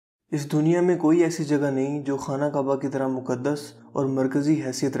اس دنیا میں کوئی ایسی جگہ نہیں جو خانہ کعبہ کی طرح مقدس اور مرکزی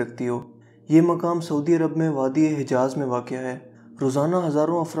حیثیت رکھتی ہو۔ یہ مقام سعودی عرب میں وادی حجاز میں واقع ہے۔ روزانہ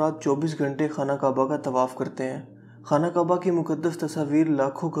ہزاروں افراد 24 گھنٹے خانہ کعبہ کا طواف کرتے ہیں۔ خانہ کعبہ کی مقدس تصاویر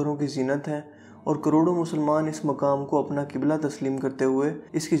لاکھوں گھروں کی زینت ہیں اور کروڑوں مسلمان اس مقام کو اپنا قبلہ تسلیم کرتے ہوئے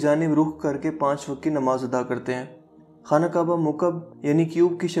اس کی جانب رخ کر کے 5 وقت کی نماز ادا کرتے ہیں۔ خانہ کعبہ مکعب یعنی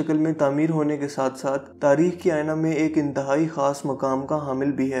کیوب کی شکل میں تعمیر ہونے کے ساتھ ساتھ تاریخ کے آئینہ میں ایک انتہائی خاص مقام کا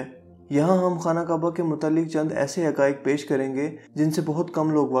حامل بھی ہے۔ یہاں ہم خانہ کعبہ کے متعلق چند ایسے حقائق پیش کریں گے جن سے بہت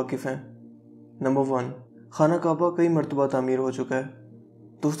کم لوگ واقف ہیں۔ نمبر 1، خانہ کعبہ کئی مرتبہ تعمیر ہو چکا ہے۔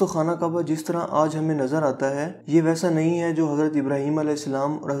 دوستو، خانہ کعبہ جس طرح آج ہمیں نظر آتا ہے یہ ویسا نہیں ہے جو حضرت ابراہیم علیہ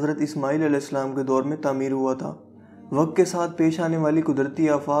السلام اور حضرت اسماعیل علیہ السلام کے دور میں تعمیر ہوا تھا۔ وقت کے ساتھ پیش آنے والی قدرتی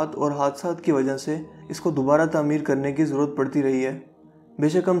آفات اور حادثات کی وجہ سے اس کو دوبارہ تعمیر کرنے کی ضرورت پڑتی رہی ہے۔ بے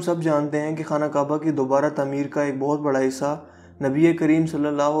شک ہم سب جانتے ہیں کہ خانہ کعبہ کی دوبارہ تعمیر کا ایک بہت بڑا حصہ نبی کریم صلی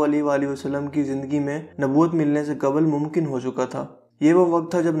اللہ علیہ وآلہ وسلم کی زندگی میں نبوت ملنے سے قبل ممکن ہو چکا تھا۔ یہ وہ وقت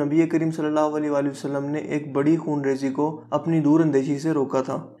تھا جب نبی کریم صلی اللہ علیہ وآلہ وسلم نے ایک بڑی خون ریزی کو اپنی دور اندیشی سے روکا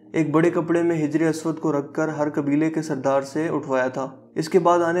تھا۔ ایک بڑے کپڑے میں حجر اسود کو رکھ کر ہر قبیلے کے سردار سے اٹھوایا تھا۔ اس کے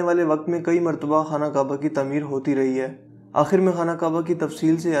بعد آنے والے وقت میں کئی مرتبہ خانہ کعبہ کی تعمیر ہوتی رہی ہے۔ آخر میں خانہ کعبہ کی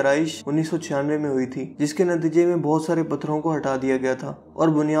تفصیل سے آرائش 1996 میں ہوئی تھی، جس کے نتیجے میں بہت سارے پتھروں کو ہٹا دیا گیا تھا اور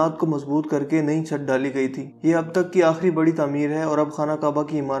بنیاد کو مضبوط کر کے نئی چھت ڈالی گئی تھی۔ یہ اب تک کی آخری بڑی تعمیر ہے اور اب خانہ کعبہ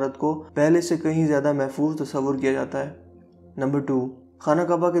کی عمارت کو پہلے سے کہیں زیادہ محفوظ تصور کیا جاتا ہے۔ نمبر 2، خانہ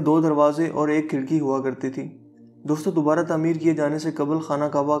کعبہ کے 2 دروازے اور ایک کھڑکی ہوا کرتی تھی۔ دوستو، دوبارہ تعمیر کیے جانے سے قبل خانہ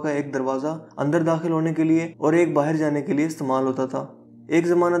کعبہ کا ایک دروازہ اندر داخل ہونے کے لیے اور ایک باہر جانے کے لیے استعمال ہوتا تھا۔ ایک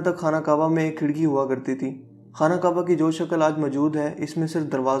زمانہ تک خانہ کعبہ میں ایک کھڑکی ہوا کرتی تھی۔ خانہ کعبہ کی جو شکل آج موجود ہے اس میں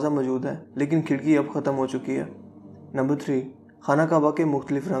صرف دروازہ موجود ہے، لیکن کھڑکی اب ختم ہو چکی ہے۔ نمبر 3، خانہ کعبہ کے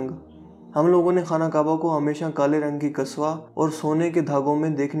مختلف رنگ۔ ہم لوگوں نے خانہ کعبہ کو ہمیشہ کالے رنگ کی کسوہ اور سونے کے دھاگوں میں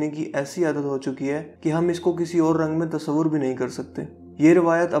دیکھنے کی ایسی عادت ہو چکی ہے کہ ہم اس کو کسی اور رنگ میں تصور بھی نہیں کر سکتے۔ یہ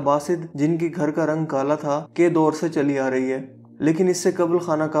روایت عباسد، جن کی گھر کا رنگ کالا تھا، کے دور سے چلی آ رہی ہے، لیکن اس سے قبل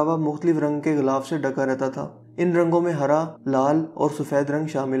خانہ کعبہ مختلف رنگ کے غلاف سے ڈھکا رہتا تھا۔ ان رنگوں میں ہرا، لال اور سفید رنگ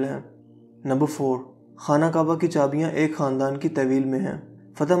شامل ہیں۔ نمبر 4، خانہ کعبہ کی چابیاں ایک خاندان کی تحویل میں ہیں۔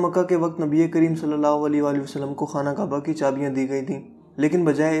 فتح مکہ کے وقت نبی کریم صلی اللہ علیہ وآلہ وسلم کو خانہ کعبہ کی چابیاں دی گئی تھیں، لیکن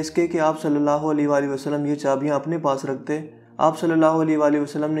بجائے اس کے کہ آپ صلی اللہ علیہ وآلہ وسلم یہ چابیاں اپنے پاس رکھتے، آپ صلی اللہ علیہ وآلہ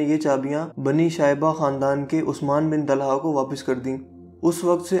وسلم نے یہ چابیاں بنی شائبہ خاندان کے عثمان بن طلحہ کو واپس کر دیں۔ اس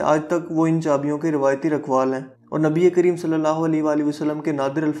وقت سے آج تک وہ ان چابیوں کے روایتی رکھوال ہیں اور نبی کریم صلی اللہ علیہ وآلہ وسلم کے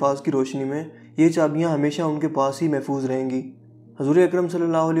نادر الفاظ کی روشنی میں یہ چابیاں ہمیشہ ان کے پاس ہی محفوظ رہیں گی۔ حضور اکرم صلی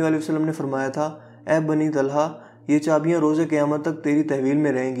اللہ علیہ وآلہ وسلم نے فرمایا تھا، اے بنی طلحہ، یہ چابیاں روز قیامت تک تیری تحویل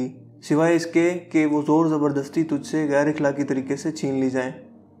میں رہیں گی، سوائے اس کے کہ وہ زور زبردستی تجھ سے غیر اخلاقی طریقے سے چھین لی جائیں۔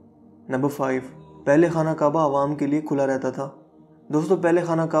 نمبر 5، پہلے خانہ کعبہ عوام کے لیے کھلا رہتا تھا۔ دوستو، پہلے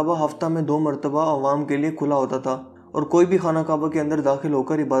خانہ کعبہ ہفتہ میں 2 مرتبہ عوام کے لیے کھلا ہوتا تھا اور کوئی بھی خانہ کعبہ کے اندر داخل ہو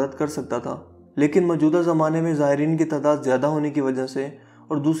کر عبادت کر سکتا تھا، لیکن موجودہ زمانے میں زائرین کی تعداد زیادہ ہونے کی وجہ سے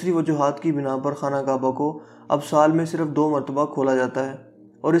اور دوسری وجوہات کی بنا پر خانہ کعبہ کو اب سال میں صرف 2 مرتبہ کھولا جاتا ہے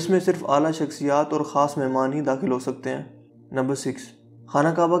اور اس میں صرف اعلیٰ شخصیات اور خاص مہمان ہی داخل ہو سکتے ہیں۔ نمبر 6، خانہ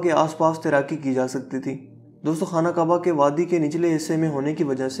کعبہ کے آس پاس تیراکی کی جا سکتی تھی۔ دوستو، خانہ کعبہ کے وادی کے نچلے حصے میں ہونے کی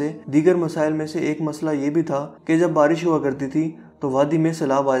وجہ سے دیگر مسائل میں سے ایک مسئلہ یہ بھی تھا کہ جب بارش ہوا کرتی تھی تو وادی میں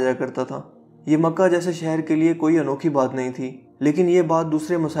سیلاب آ جایا کرتا تھا۔ یہ مکہ جیسے شہر کے لیے کوئی انوکھی بات نہیں تھی، لیکن یہ بات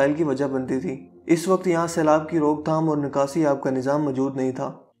دوسرے مسائل کی وجہ بنتی تھی۔ اس وقت یہاں سیلاب کی روک تھام اور نکاسی آب کا نظام موجود نہیں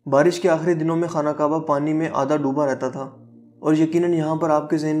تھا۔ بارش کے آخری دنوں میں خانہ کعبہ پانی میں آدھا ڈوبا رہتا تھا، اور یقیناً یہاں پر آپ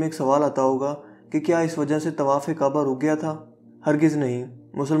کے ذہن میں ایک سوال آتا ہوگا کہ کیا اس وجہ سے طواف کعبہ رک گیا تھا؟ ہرگز نہیں،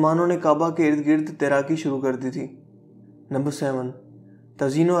 مسلمانوں نے کعبہ کے ارد گرد تیراکی شروع کر دی تھی۔ نمبر 7،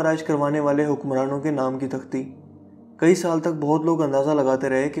 تزئین و آرائش کروانے والے حکمرانوں کے نام کی تختی۔ کئی سال تک بہت لوگ اندازہ لگاتے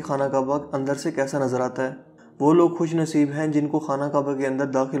رہے کہ خانہ کعبہ اندر سے کیسا نظر آتا ہے۔ وہ لوگ خوش نصیب ہیں جن کو خانہ کعبہ کے اندر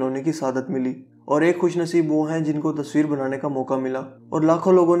داخل ہونے کی سعادت ملی، اور ایک خوش نصیب وہ ہیں جن کو تصویر بنانے کا موقع ملا، اور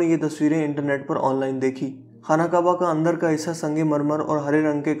لاکھوں لوگوں نے یہ تصویریں انٹرنیٹ پر آن لائن دیکھی۔ خانہ کعبہ کا اندر کا حصہ سنگ مرمر اور ہرے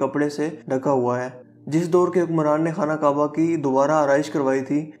رنگ کے کپڑے سے ڈھکا ہوا ہے۔ جس دور کے حکمران نے خانہ کعبہ کی دوبارہ آرائش کروائی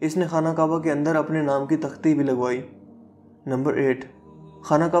تھی، اس نے خانہ کعبہ کے اندر اپنے نام کی تختی بھی لگوائی۔ نمبر 8،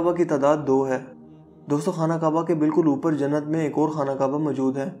 خانہ کعبہ کی تعداد 2 ہے۔ دوستو، خانہ کعبہ کے بالکل اوپر جنت میں ایک اور خانہ کعبہ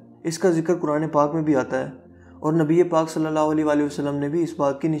موجود ہے۔ اس کا ذکر قرآن پاک میں بھی آتا ہے، اور نبی پاک صلی اللہ علیہ وآلہ وسلم نے بھی اس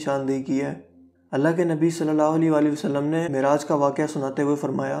بات کی نشاندہی کی ہے۔ اللہ کے نبی صلی اللہ علیہ وآلہ وسلم نے معراج کا واقعہ سناتے ہوئے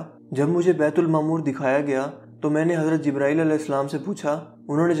فرمایا، جب مجھے بیت المعمور دکھایا گیا تو میں نے حضرت جبرائیل علیہ السلام سے پوچھا۔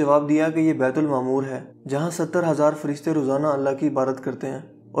 انہوں نے جواب دیا کہ یہ بیت المعمور ہے، جہاں 70,000 فرشتے روزانہ اللہ کی عبادت کرتے ہیں،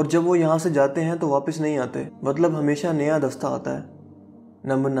 اور جب وہ یہاں سے جاتے ہیں تو واپس نہیں آتے، مطلب ہمیشہ نیا دستہ آتا ہے۔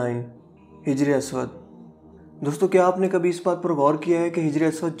 نمبر 9، حجر اسود۔ दोस्तों, क्या आपने कभी इस बात पर गौर किया है कि हिजर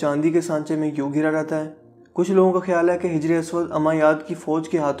अस्वद चांदी के सांचे में क्यों घिरा रहता है? कुछ लोगों का ख्याल है कि हिजर अस्वद अमायाद की फौज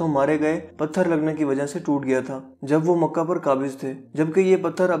के हाथों मारे गए पत्थर लगने की वजह से टूट गया था जब वो मक्का पर काबिज थे, जबकि ये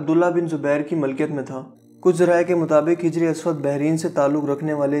पत्थर अब्दुल्ला बिन जुबैर की मलकियत में था। कुछ ज़राए के मुताबिक हिजर अस्वद बहरीन से ताल्लुक़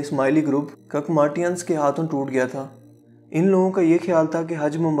रखने वाले इस्माइली ग्रुप ककमाटियंस के हाथों टूट गया था। इन लोगों का ये ख्याल था कि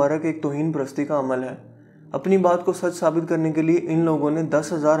हज मुबारक एक तौहीन परस्ती का अमल है। अपनी बात को सच साबित करने के लिए इन लोगों ने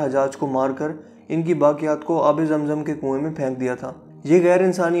 10,000 हजाज को मारकर इनकी बाकियात को आब ज़मज़म के कुएं में फेंक दिया था। ये गैर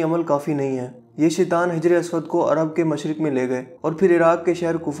इंसानी अमल काफ़ी नहीं है। ये शैतान हिजर अस्वद को अरब के मशरिक में ले गए और फिर इराक के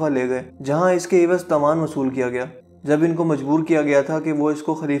शहर कुफा ले गए, जहाँ इसके एवज तमान वसूल किया गया। जब इनको मजबूर किया गया था कि वो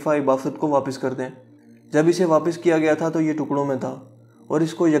इसको खलीफा इबाफत को वापस कर दें। जब इसे वापस किया गया था तो ये टुकड़ों में था और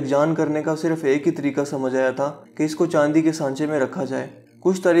इसको यकजान करने का सिर्फ एक ही तरीका समझ आया था कि इसको चांदी के सांचे में रखा जाए।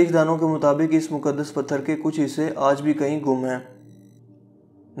 कुछ तारीखदानों के मुताबिक इस मुकद्दस पत्थर के कुछ हिस्से आज भी कहीं गुम हैं।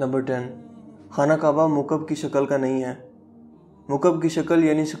 नंबर 10, खाना काबा मुकब की शक्ल का नहीं है। मुकब की शक्ल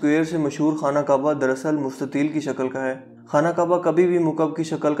यानी स्क्वायर से मशहूर खाना काबा दरअसल मुस्ततील की शक्ल का है। खाना काबा कभी भी मुकब की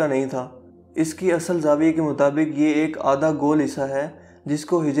शक्ल का नहीं था। इसकी असल जाविये के मुताबिक ये एक आधा गोल हिस्सा है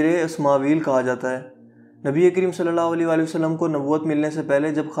जिसको हिजरे अस्मावील कहा जाता है। नबी करीम सल्लल्लाहु अलैहि वसल्लम को नबूवत मिलने से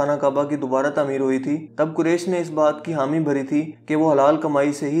पहले जब खाना काबा की दोबारा तामीर हुई थी, तब कुरैश ने इस बात की हामी भरी थी कि वो हलाल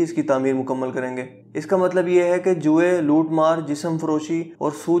कमाई से ही इसकी तामीर मुकम्मल करेंगे। इसका मतलब ये है कि जुए, लूट मार, जिस्म फरोशी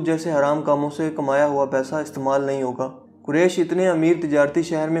और सूद जैसे हराम कामों से कमाया हुआ पैसा इस्तेमाल नहीं होगा। कुरैश इतने अमीर तिजारती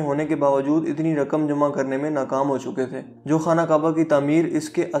शहर में होने के बावजूद इतनी रकम जमा करने में नाकाम हो चुके थे जो खाना काबा की तामीर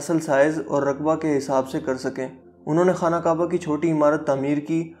इसके असल साइज और रकबा के हिसाब से कर सकें। उन्होंने खाना काबा की छोटी इमारत तामीर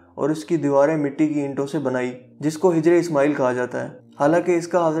की और इसकी दीवारें मिट्टी की ईंटों से बनाई, जिसको हिजरे इस्माइल कहा जाता है। हालांकि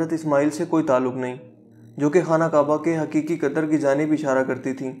इसका हज़रत इस्माइल से कोई ताल्लुक नहीं, जो कि खाना काबा के हकीकी कतर की जानिब इशारा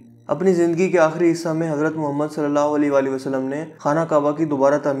करती थी। अपनी ज़िंदगी के आखिरी हिस्सा में हज़रत मोहम्मद सल्लल्लाहु अलैहि वसल्लम ने खाना काबा की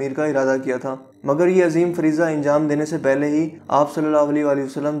दोबारा तामीर का इरादा किया था, मगर ये अजीम फरीज़ा अंजाम देने से पहले ही आप सल्लल्लाहु अलैहि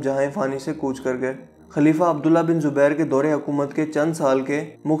वसल्लम जहां फ़ानी से कूच कर गए। खलीफा अब्दुल्ला बिन जुबैर के दौरे हुकूमत के चंद साल के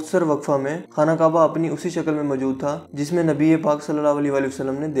मुख्तसर वक्फा में खाना काबा अपनी उसी शक्ल में मौजूद था जिसमें नबी पाक सल्लल्लाहु अलैहि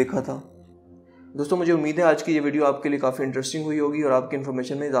वसल्लम ने देखा था। दोस्तों, मुझे उम्मीद है आज की ये वीडियो आपके लिए काफ़ी इंटरेस्टिंग हुई होगी और आपकी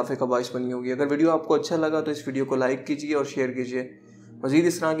इन्फॉर्मेशन में इजाफे का बाइस बनी होगी। अगर वीडियो आपको अच्छा लगा तो इस वीडियो को लाइक कीजिए और शेयर कीजिए। मज़ीद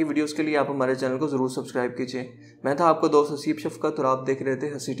इस तरह की वीडियोस के लिए आप हमारे चैनल को ज़रूर सब्सक्राइब कीजिए। मैं था आपका दोस्त हसीब शफकत और आप देख रहे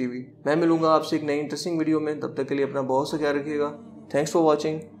थे हसी टीवी। मैं मिलूंगा आपसे एक नई इंटरेस्टिंग वीडियो में। तब तक के लिए अपना बहुत सा ख्याल रखिएगा। Thanks for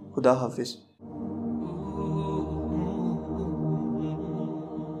watching. खुदा हाफिज़।